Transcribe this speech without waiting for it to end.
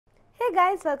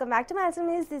guys, welcome back to my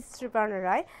Assamese. This is Tripana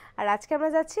Roy. আর আজকে আমরা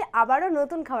যাচ্ছি আবারও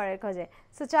নতুন খাবারের খোঁজে।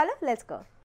 So চলো, let's go.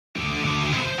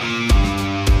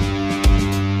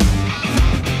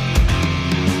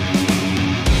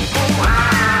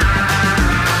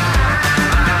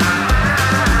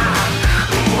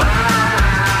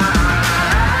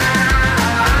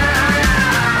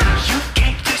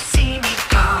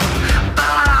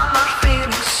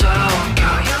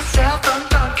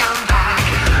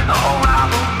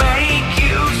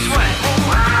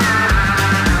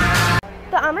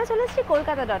 আমরা চলে এসেছি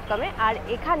kolkata.com-এ আর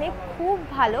এখানে খুব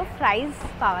ভালো ফ্রাইজ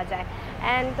পাওয়া যায়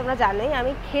অ্যান্ড তোমরা জানোই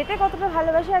আমি খেতে কতটা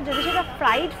ভালোবাসি আর যদি সেটা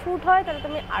ফ্রাইড ফুড হয় তাহলে তো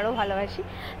আমি আরও ভালোবাসি।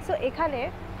 সো এখানে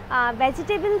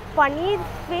ভেজিটেবল, পনির,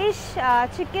 ফিশ,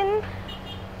 চিকেন,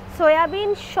 সয়াবিন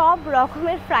সব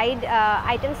রকমের ফ্রাইড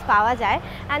আইটেমস পাওয়া যায়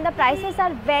and the prices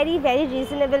are very very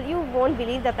reasonable. You won't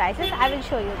believe the prices, I will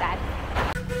show you that.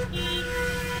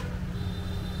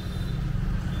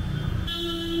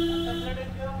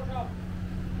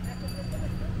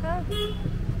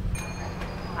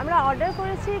 আমরা অর্ডার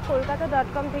করেছি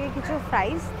kolkata.com থেকে কিছু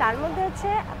ফ্রাইজ, তার মধ্যে হচ্ছে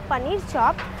পনির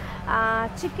chop,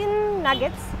 chicken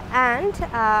nuggets and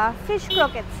fish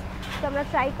ক্রোকেটস। তো আমরা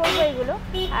ট্রাই করবো এগুলো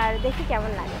আর দেখি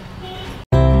কেমন লাগে।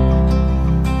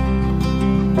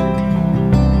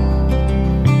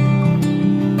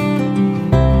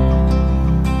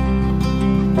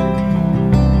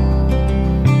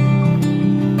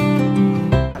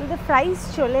 আমাদের ফ্রাইজ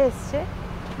চলে এসছে,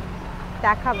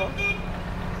 দেখাবো।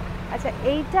 আচ্ছা,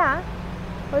 এইটা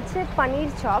হচ্ছে পনির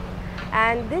chop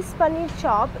and this paneer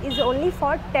chop is only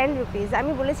for 10 rupees.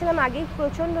 আমি বলেছিলাম আগেই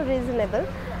প্রচণ্ড রিজনেবল।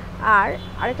 আর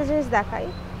আরেকটা জিনিস দেখাই,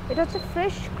 এটা হচ্ছে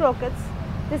fish ক্রোকেটস।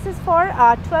 This is for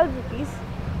 12 rupees.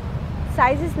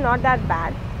 Size is not that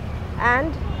bad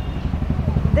and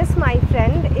this my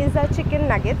friend is a chicken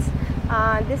nuggets.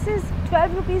 This is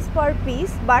 12 rupees per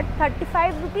piece but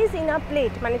 35 rupees in a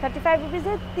plate, মানে 35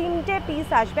 রুপিসে 3টে পিস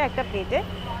আসবে একটা প্লেটে।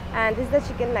 And this the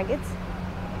chicken nuggets.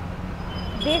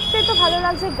 দেখতে তো ভালো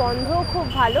লাগছে, গন্ধও খুব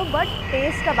ভালো, বাট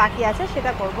টেস্টটা বাকি আছে,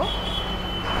 সেটা করব।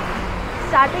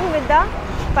 Starting with the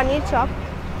paneer chop,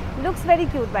 looks very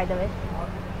cute by the way.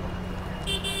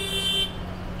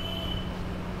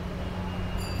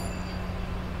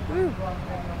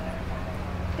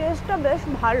 টেস্টটা বেশ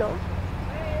ভালো,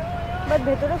 বাট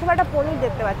ভেতরে খুব একটা পনির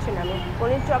দেখতে পাচ্ছি না আমি।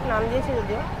 পনির চপ নাম দিয়েছি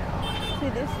যদিও। সি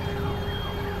দিস,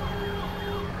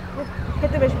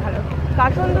 খেতে বেশ ভালো।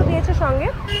 কাঠন্দ দিয়েছে সঙ্গে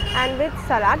অ্যান্ড উইথ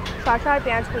সালাড, শসা আর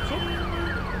পেঁয়াজ কুচি।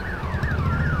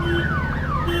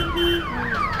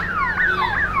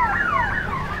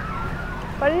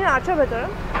 পনির আছে ভেতরে,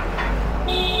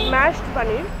 ম্যাশড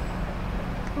পনির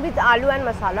উইথ আলু and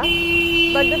masala,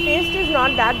 but the test is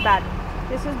not that bad.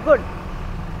 This is good.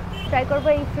 Try করবো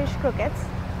এই ফিশ ক্রোকেটস।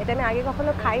 এটা আমি আগে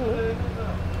কখনো খাইনি,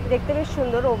 দেখতে বেশ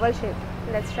সুন্দর, oval shape.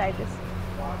 Let's try this.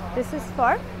 This is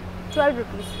for 12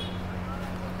 rupees.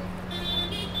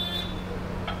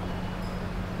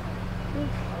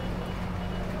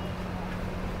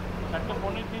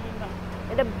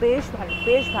 এটা বেশ ভালো,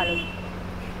 বেশ ভালো।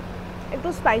 একটু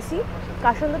স্পাইসি,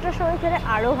 কাসুন্দিটার সঙ্গে খেলে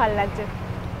আরও ভালো লাগছে।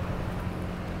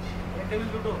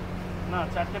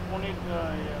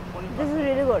 This is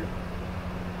really good.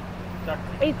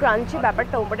 এই ক্রাঞ্চি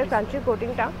ব্যাপারটা, উপরে ক্রাঞ্চি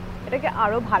কোটিংটা এটাকে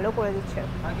আরও ভালো করে দিচ্ছে,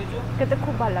 খেতে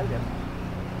খুব ভালো লাগছে।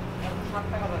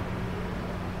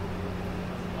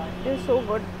 It is so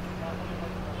good.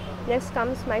 Next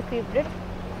comes my favorite,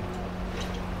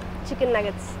 chicken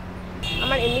nuggets.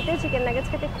 আমার এমনিতেও চিকেন নাগেটস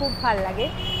খেতে খুব ভালো লাগে,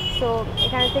 সো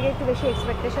এখান থেকে একটু বেশি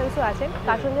এক্সপেকটেশনসও আছে।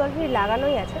 কাসুন্দি অলরেডি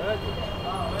লাগানোই আছে।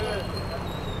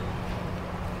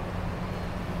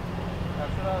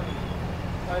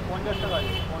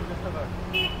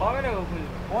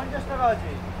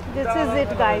 This is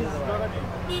it guys.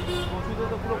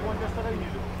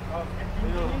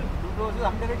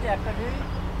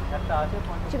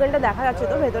 চিকেনটা দেখা যাচ্ছে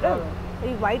তো ভেতরে,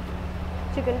 এই হোয়াইট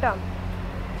চিকেনটা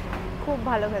খুব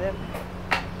ভালো খেতে।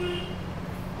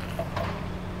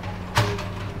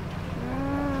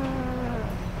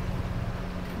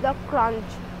 The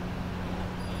crunch,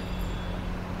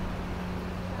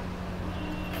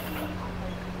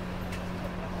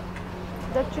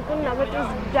 the chicken nugget is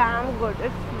damn good.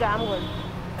 It's damn good.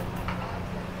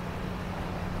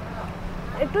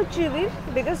 একটু চিভি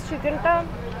বিকজ চিকেনটা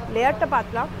লেয়ারটা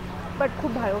পাতলা, বাট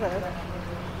খুব ভালো খেতে।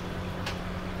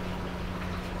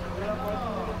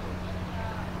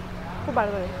 খুব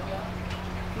ভালো লাগে।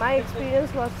 মাই এক্সপিরিয়েন্স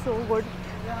ওয়াজ সো গুড।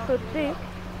 সত্যি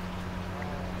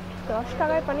 10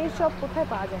 টাকায় পনির চপ কোথায়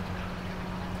পাওয়া যায়?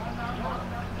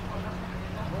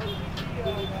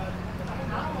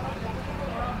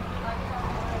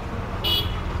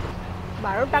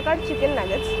 12 টাকার chicken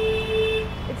nuggets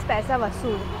It's paisa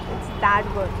vasool. It's that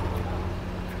good.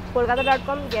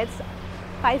 Kolkata.com gets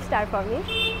 5 star for me.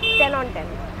 10 on 10.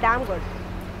 Damn good.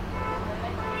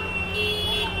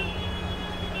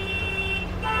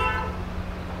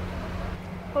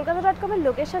 Kolkata.com এর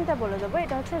লোকেশনটা বলে দেবো।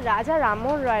 এটা হচ্ছে রাজা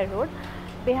রামমোহন রায় রোড,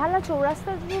 বেহালা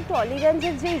চৌরাস্তা টু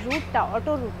টলিগঞ্জের যে রুটটা,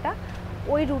 অটো রুটটা,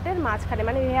 ওই রুটের মাঝখানে,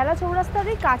 মানে বেহালা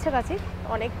চৌরাস্তারই কাছাকাছি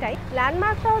অনেকটাই।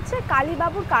 ল্যান্ডমার্কটা হচ্ছে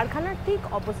কালীবাবুর কারখানার ঠিক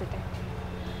অপোজিটে।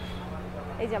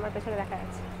 এই যে আমার পেছনে দেখা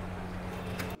যাচ্ছে।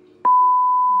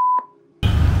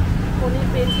 পনির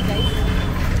পেয়েছি guys.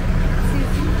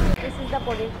 This is the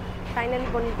paneer. Finally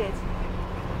পনির পেয়েছি,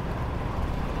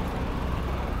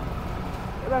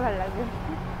 এবার ভালো লাগবে।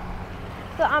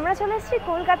 তো আমরা চলে এসেছি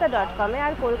কলকাতা.com-এ,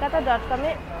 আর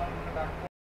কলকাতা.com-এ